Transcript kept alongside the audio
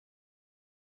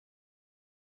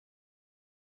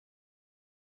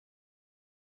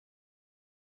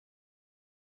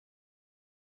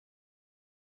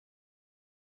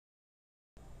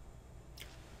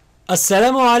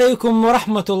السلام عليكم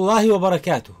ورحمة الله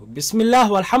وبركاته. بسم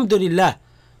الله والحمد لله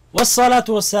والصلاة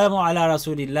والسلام على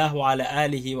رسول الله وعلى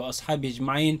آله وأصحابه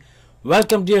أجمعين.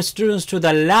 Welcome dear students to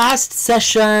the last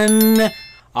session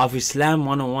of Islam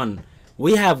 101.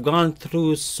 We have gone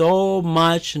through so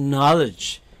much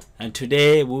knowledge and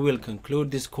today we will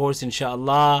conclude this course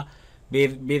inshallah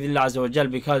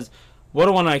because we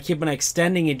don't want to keep on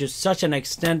extending it to such an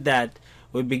extent that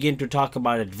we begin to talk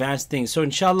about advanced things. So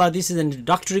inshallah, this is an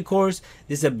introductory course.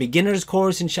 This is a beginner's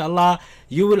course inshallah.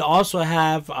 You will also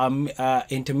have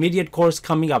intermediate course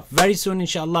coming up very soon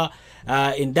inshallah.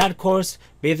 In that course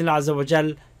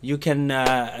you can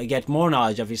get more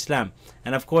knowledge of Islam,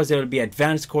 and of course there will be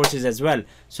advanced courses as well.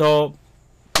 So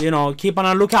keep on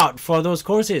a lookout for those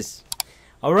courses.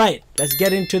 Alright, let's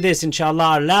get into this inshallah.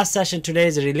 Our last session today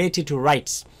is related to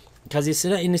rights, because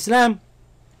in Islam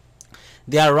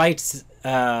there are rights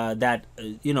that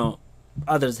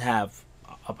others have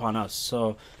upon us.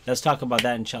 So let's talk about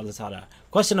that inshallah ta'ala.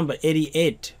 Question number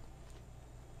 88.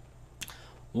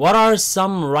 What are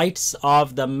some rights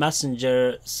of the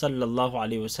Messenger sallallahu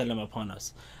alaihi wasallam upon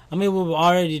us? I mean, we've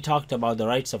already talked about the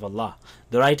rights of Allah.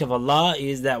 The right of Allah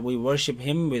is that we worship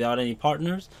Him without any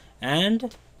partners,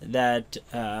 and that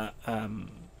that's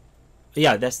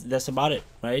about it,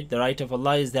 right? The right of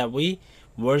Allah is that we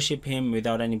worship Him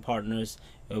without any partners.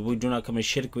 We do not commit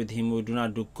shirk with Him. We do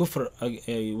not do kufr.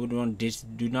 We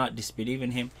do not disbelieve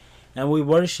in Him, and we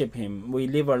worship Him. We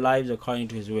live our lives according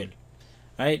to His will,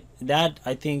 right? That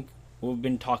I think we've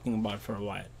been talking about for a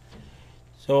while.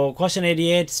 So question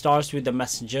 88 starts with the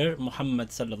Messenger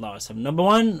Muhammad sallallahu alaihi wasallam. Number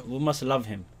 1, we must love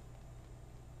him.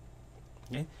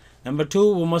 Okay. Number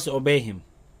 2, we must obey him.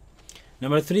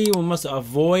 Number 3, we must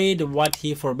avoid what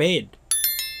he forbade.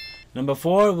 Number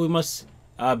 4, we must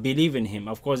believe in him.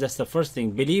 Of course, that's the first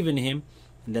thing. Believe in him,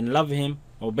 and then love him,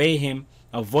 obey him,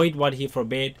 avoid what he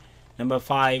forbade. Number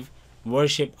 5,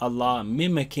 worship Allah,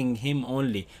 mimicking him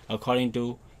only according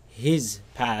to his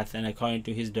path and according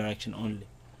to his direction only.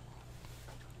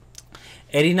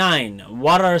 89.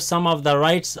 What are some of the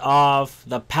rights of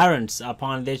the parents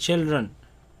upon their children?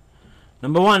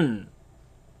 Number 1,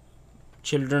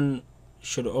 children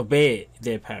should obey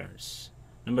their parents.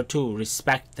 Number 2,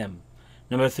 respect them.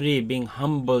 Number 3, being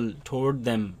humble toward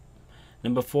them.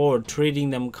 Number 4, treating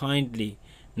them kindly.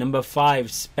 Number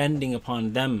 5, spending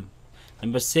upon them.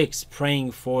 Number 6,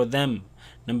 praying for them.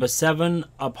 Number 7,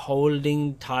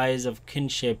 upholding ties of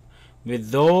kinship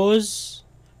with those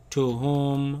to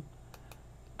whom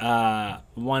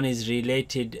one is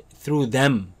related through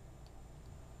them.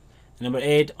 Number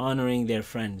 8, honoring their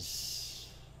friends.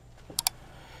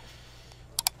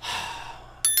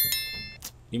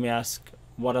 You may ask,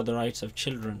 what are the rights of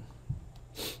children?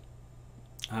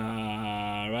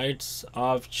 Rights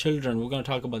of children, we're going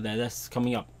to talk about that. That's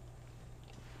coming up.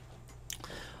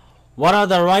 What are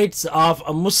the rights of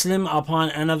a Muslim upon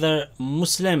another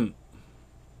Muslim?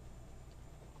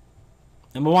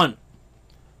 Number 1,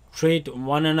 treat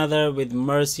one another with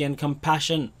mercy and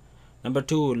compassion. Number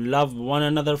 2, love one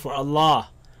another for Allah.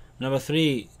 Number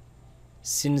 3,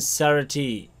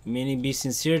 sincerity, meaning be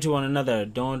sincere to one another.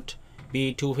 Don't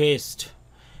be two-faced.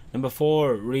 Number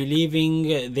 4,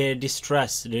 relieving their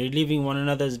distress, relieving one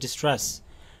another's distress.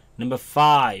 Number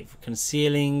 5,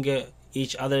 concealing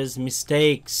each other's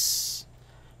mistakes.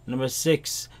 Number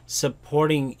 6,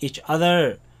 supporting each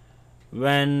other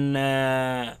when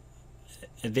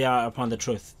they are upon the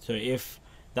truth. So if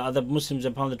the other Muslims are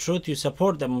upon the truth, you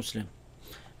support the Muslim.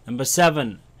 Number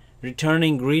 7,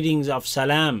 returning greetings of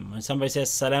salam. When somebody says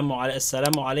assalamu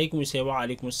alaikum, you say wa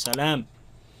alaikum salam.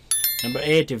 Number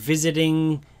 8,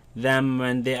 visiting them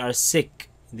when they are sick.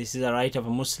 This is a right of a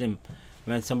Muslim.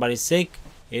 When somebody is sick,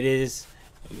 it is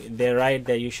their right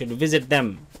that you should visit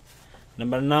them.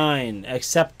 Number 9,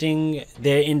 accepting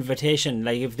their invitation.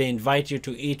 Like if they invite you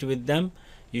to eat with them,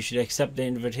 you should accept the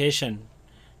invitation.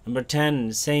 Number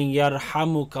 10, saying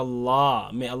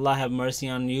Yarhamukallah, may Allah have mercy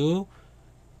on you,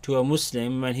 to a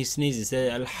Muslim when he sneezes. Say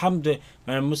Alhamdulillah.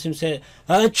 When a Muslim says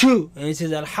Achoo, and he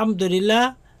says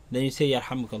Alhamdulillah, then you say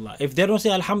Yarhamukallah. If they don't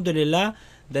say Alhamdulillah,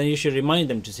 then you should remind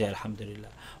them to say Alhamdulillah.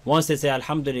 Once they say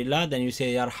Alhamdulillah, then you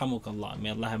say Yarhamukallah, may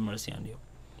Allah have mercy on you.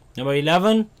 Number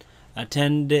 11,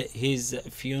 attend his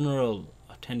funeral.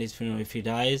 Attend his funeral. If he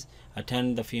dies,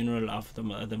 attend the funeral of the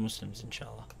other Muslims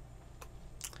inshallah.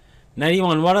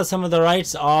 91. What are some of the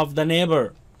rights of the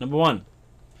neighbor? Number 1,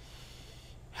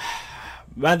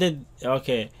 whether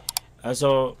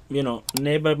so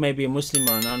neighbor may be a Muslim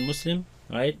or a non-Muslim,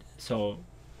 right? So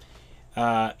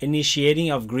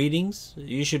initiating of greetings,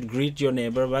 you should greet your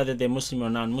neighbor whether they're Muslim or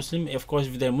non-Muslim. Of course,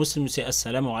 if they're Muslim, you say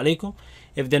assalamu alaikum.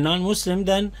 If they're non-Muslim,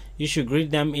 then you should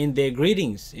greet them in their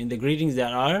greetings, in the greetings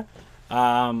that are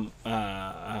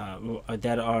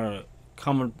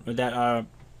common, that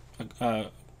are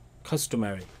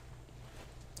customary.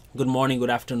 Good morning, good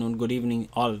afternoon, good evening,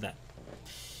 all of that.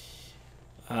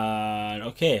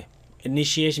 Okay,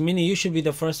 initiation, meaning you should be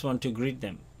the first one to greet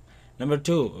them. Number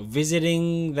 2,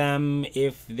 visiting them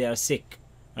if they are sick,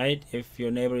 right? If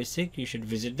your neighbor is sick, you should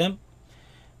visit them.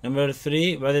 Number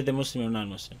 3, whether they're Muslim or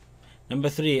non-Muslim. Number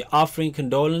 3, offering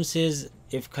condolences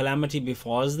if calamity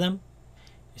befalls them.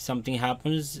 If something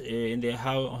happens in their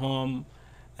home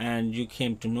and you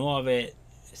came to know of it,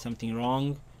 something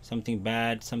wrong, something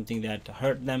bad, something that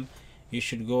hurt them, you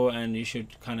should go and you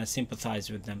should kind of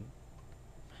sympathize with them.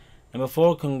 Number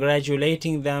 4,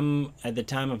 congratulating them at the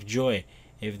time of joy.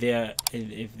 If a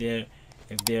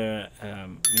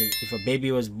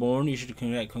baby was born, you should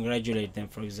congratulate them,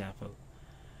 for example.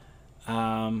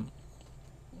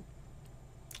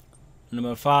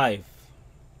 Number 5,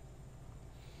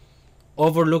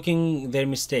 overlooking their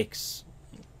mistakes.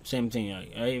 Same thing,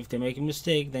 right? If they make a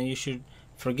mistake, then you should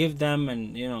forgive them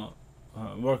and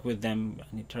work with them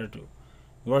and try to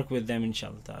work with them,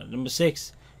 inshallah. Number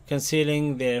 6,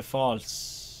 concealing their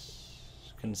faults.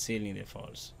 Concealing their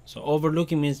faults. So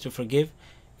overlooking means to forgive,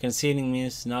 concealing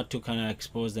means not to kind of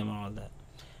expose them and all that.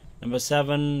 Number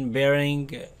 7,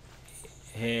 bearing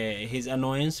his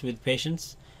annoyance with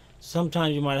patience.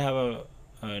 Sometimes you might have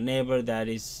a neighbor that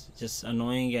is just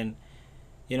annoying, and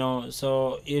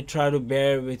so you try to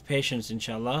bear with patience,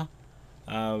 inshallah,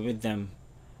 with them.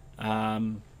 I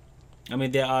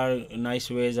mean, there are nice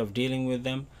ways of dealing with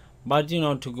them, but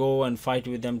to go and fight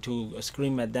with them, to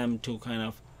scream at them, to kind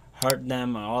of hurt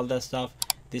them, all that stuff,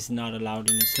 this is not allowed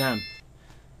in Islam.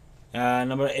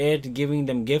 Number 8, giving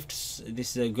them gifts.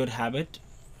 This is a good habit,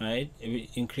 right? It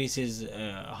increases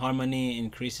harmony,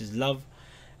 increases love.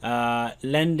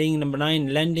 Lending. Number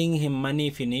 9, lending him money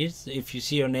if he needs. If you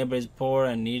see your neighbor is poor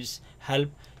and needs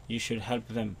help, you should help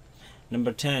them.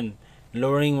 Number 10,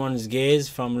 lowering one's gaze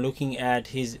from looking at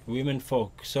his women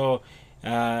folk. So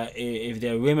if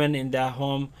there are women in their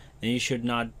home, then you should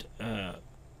not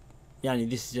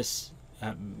this is just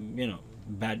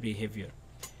bad behavior.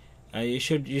 You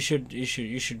should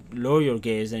lower your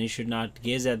gaze, and you should not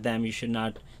gaze at them, you should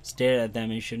not stare at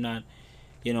them, you should not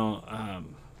you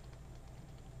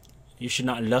should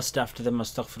not lust after them,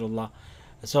 astaghfirullah.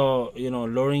 So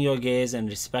lowering your gaze and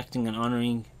respecting and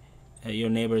honoring your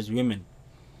neighbor's women.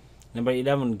 Number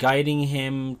 11, guiding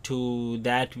him to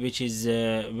that which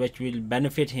will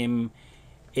benefit him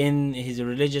in his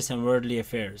religious and worldly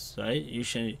affairs, right? You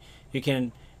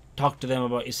can talk to them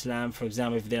about Islam, for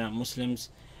example, if they're not Muslims.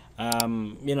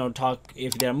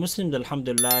 If they're Muslims,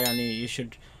 alhamdulillah, and you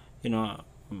should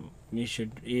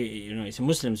it's a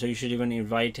Muslim, so you should even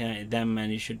invite them,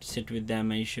 and you should sit with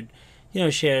them, and you should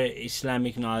share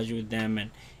Islamic knowledge with them,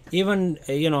 and even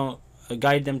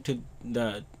guide them to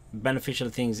the beneficial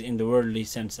things in the worldly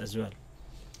sense as well.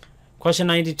 Question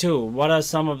 92, what are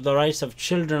some of the rights of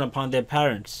children upon their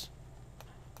parents?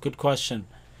 Good question.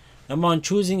 Number 1,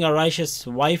 choosing a righteous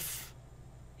wife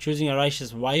to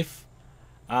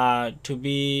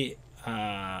be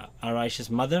a righteous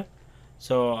mother.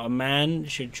 So a man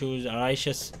should choose a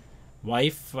righteous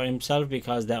wife for himself,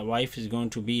 because that wife is going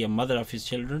to be a mother of his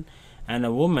children, and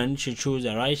a woman should choose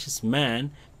a righteous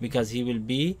man because he will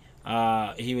be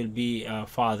a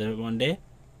father one day.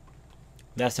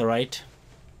 That's a right.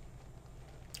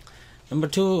 Number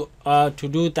 2, to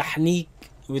do tahniq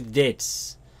with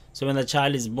dates. So when the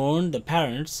child is born, the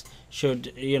parents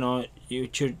should you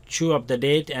should chew up the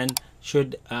date and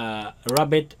should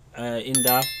rub it in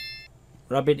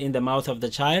the mouth of the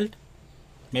child.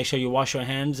 Make sure you wash your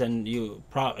hands and you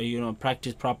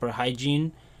practice proper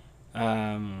hygiene,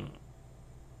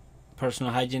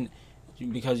 personal hygiene,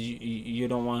 because you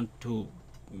don't want to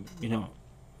you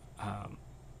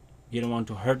don't want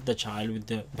to hurt the child with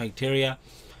the bacteria.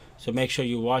 So make sure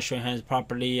you wash your hands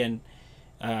properly and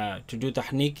to do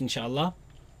tahniq, inshallah.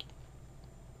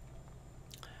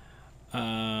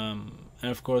 And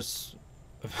of course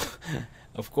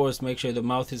make sure the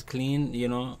mouth is clean,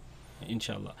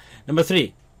 inshallah. Number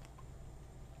 3,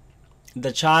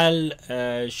 the child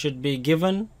should be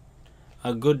given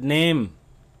a good name.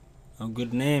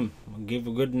 Give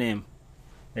a good name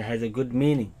that has a good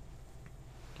meaning.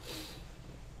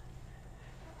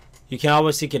 You can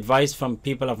always seek advice from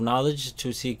people of knowledge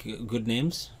to seek good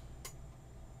names.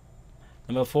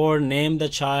 Number 4, name the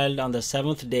child on the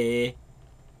 7th day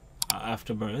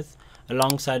after birth,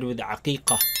 alongside with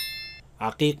aqiqah.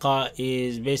 Aqiqah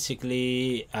is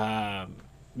basically a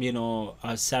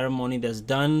ceremony that's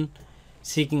done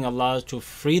seeking Allah to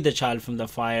free the child from the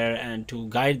fire and to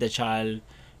guide the child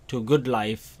to a good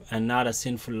life and not a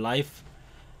sinful life.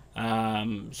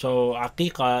 So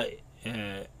Aqiqah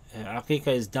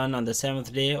is done on the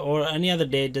 7th day or any other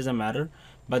day, it doesn't matter,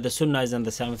 but the sunnah is on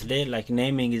the 7th day, like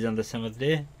naming is on the 7th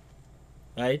day,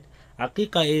 right?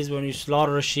 Aqiqah is when you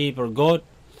slaughter a sheep or goat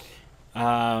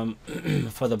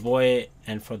for the boy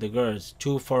and for the girls,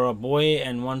 2 for a boy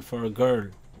and 1 for a girl.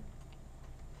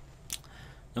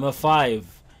 Number 5,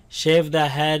 shave the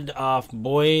head of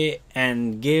boy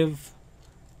and give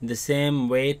the same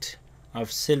weight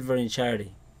of silver in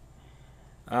charity.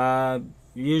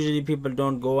 Usually people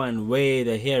don't go and weigh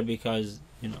the hair because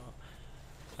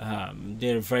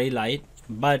they're very light,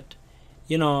 but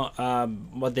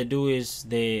what they do is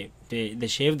they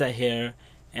shave the hair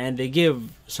and they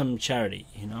give some charity.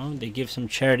 They give some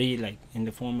charity, like in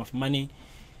the form of money.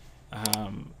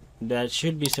 That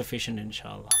should be sufficient,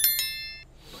 inshallah.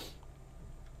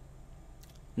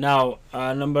 Now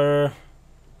number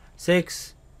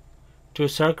 6, to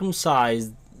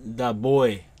circumcise the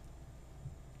boy.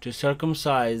 To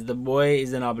circumcise the boy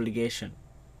is an obligation.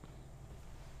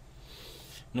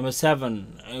 Number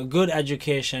 7, a good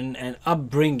education and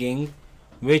upbringing,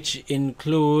 which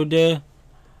include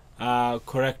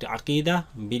correct aqidah,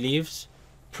 beliefs,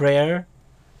 prayer,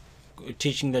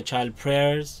 teaching the child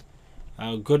prayers,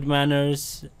 good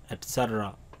manners,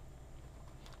 etc.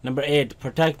 Number 8,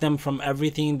 protect them from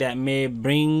everything that may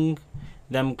bring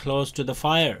them close to the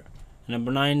fire.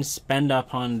 Number 9, spend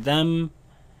upon them,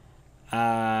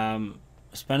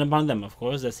 of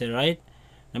course, that's it, right?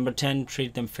 Number 10,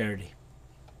 treat them fairly.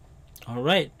 All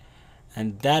right,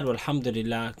 and that,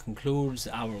 alhamdulillah, concludes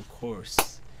our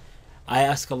course. I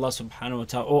ask Allah subhanahu wa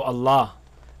ta'ala, oh Allah,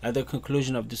 at the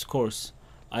conclusion of this course,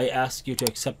 I ask you to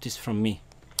accept this from me.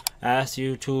 I ask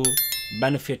you to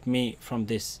benefit me from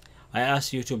this. I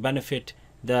ask you to benefit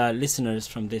the listeners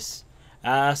from this.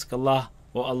 I ask Allah,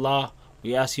 oh Allah,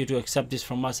 we ask you to accept this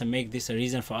from us and make this a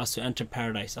reason for us to enter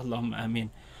paradise. Allahumma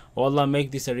ameen. Oh Allah,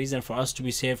 make this a reason for us to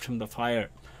be saved from the fire.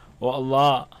 Oh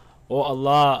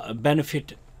Allah,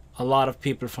 benefit a lot of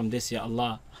people from this, Ya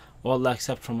Allah. Oh Allah,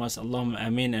 accept from us, Allahumma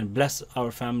ameen, and bless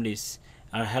our families,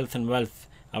 our health and wealth,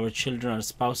 our children, our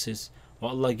spouses. Oh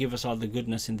Allah, give us all the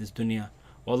goodness in this dunya.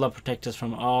 Oh Allah, protect us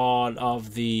from all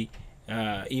of the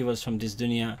evils from this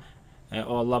dunya.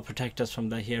 Oh Allah, protect us from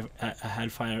the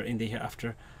hellfire in the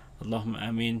hereafter. Allahumma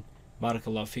ameen.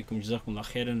 Barakallahu feekum, jazakumullah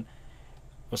khairan.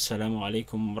 Wassalamu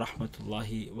alaikum wa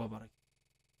rahmatullahi wa barakatuh.